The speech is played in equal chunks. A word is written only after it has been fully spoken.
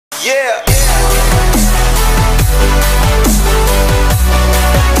Yeah.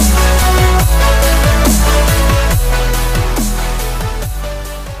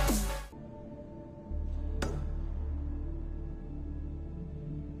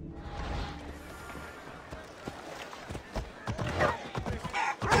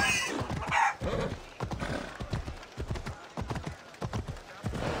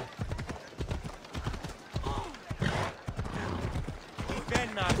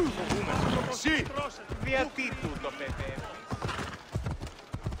 Sì! Viati tutto, Pepe.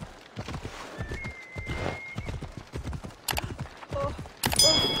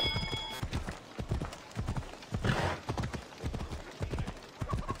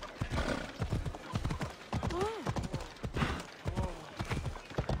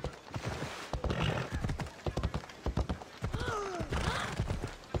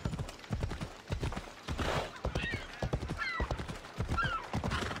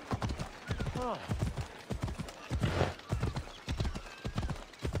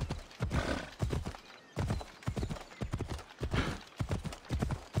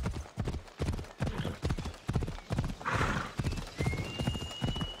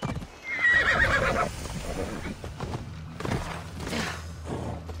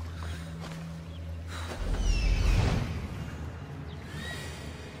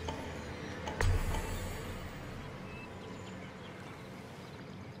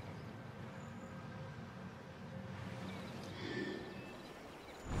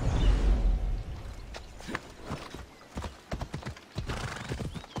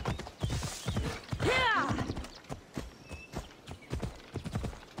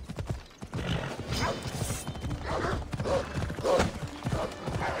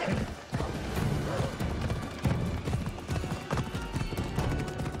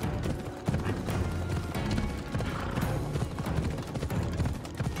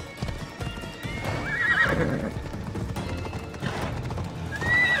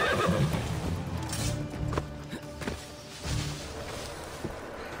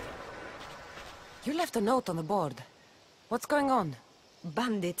 You left a note on the board. What's going on?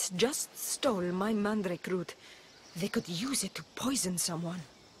 Bandits just stole my mandrake root. They could use it to poison someone.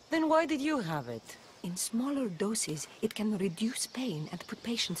 Then why did you have it? In smaller doses, it can reduce pain and put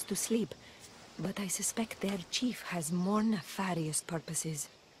patients to sleep. But I suspect their chief has more nefarious purposes.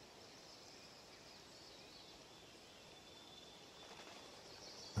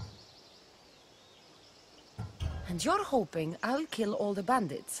 And you're hoping I'll kill all the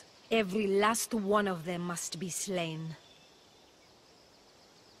bandits? Every last one of them must be slain.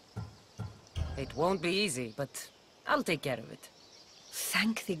 It won't be easy, but I'll take care of it.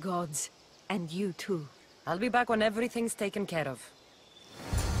 Thank the gods. And you too. I'll be back when everything's taken care of.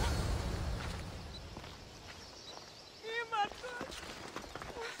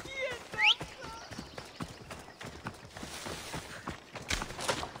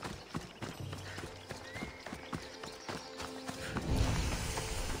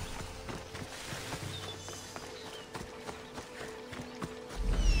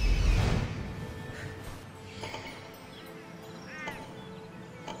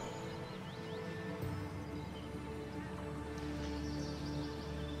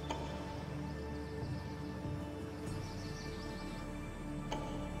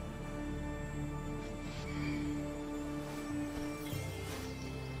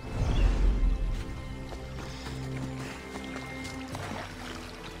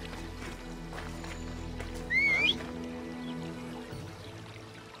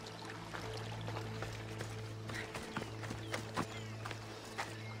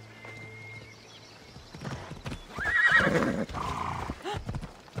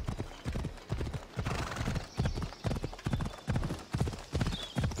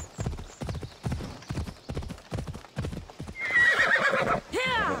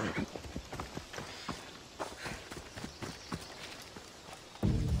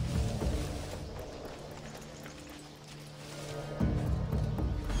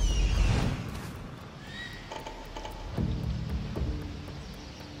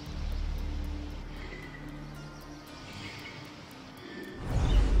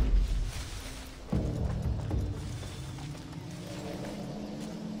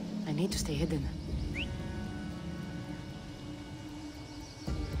 I need to stay hidden.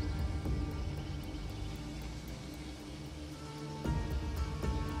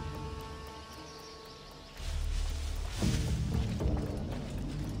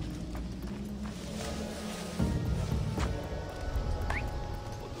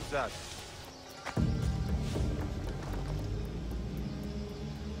 What was that?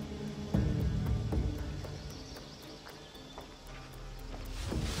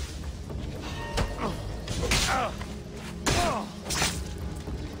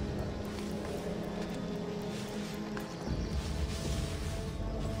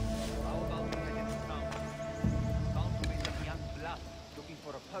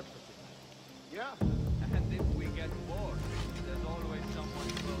 for a purpose. Yeah, and if we get bored, there's always someone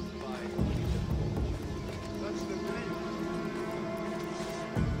close by who needs a coach. That's the dream.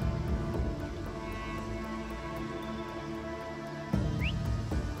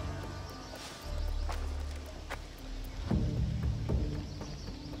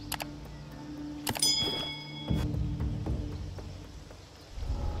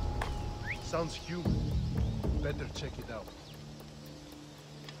 Sounds human. Better check it out.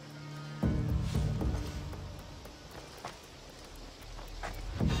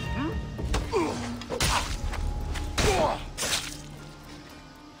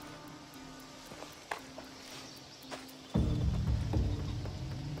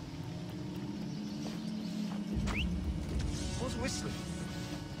 Who's whistling?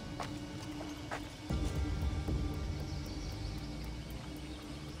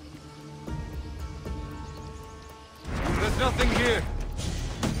 There's nothing here.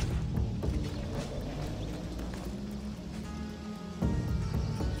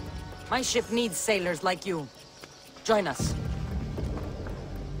 My ship needs sailors like you. Join us.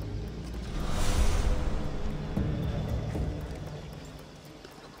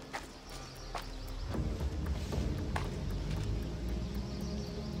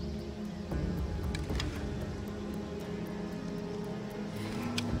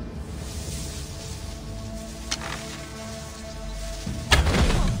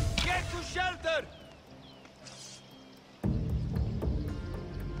 Get to shelter!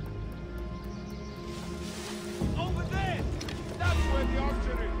 Over there! That's where the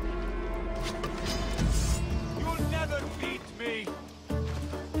archer is. You'll never beat me!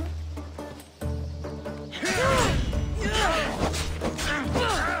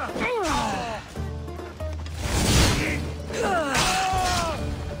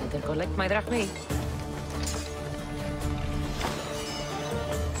 Better collect my drachmae.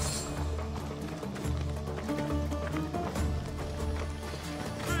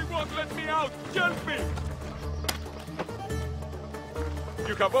 They won't let me out! Help me!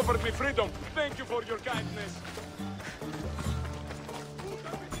 You have offered me freedom. Thank you for your kindness.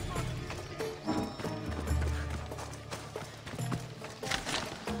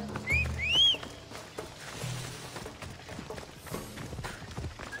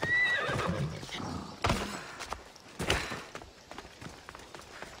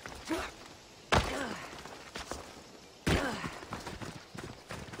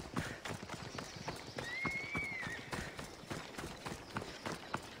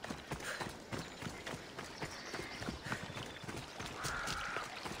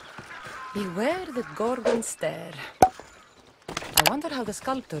 Beware the Gorgon stare. I wonder how the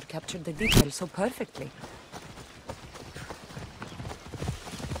sculptor captured the detail so perfectly.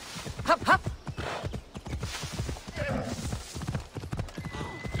 Hop, hop!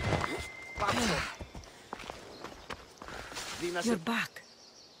 You're back.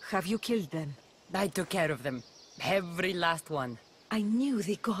 Have you killed them? I took care of them. Every last one. I knew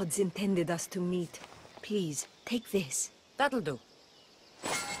the gods intended us to meet. Please, take this. That'll do.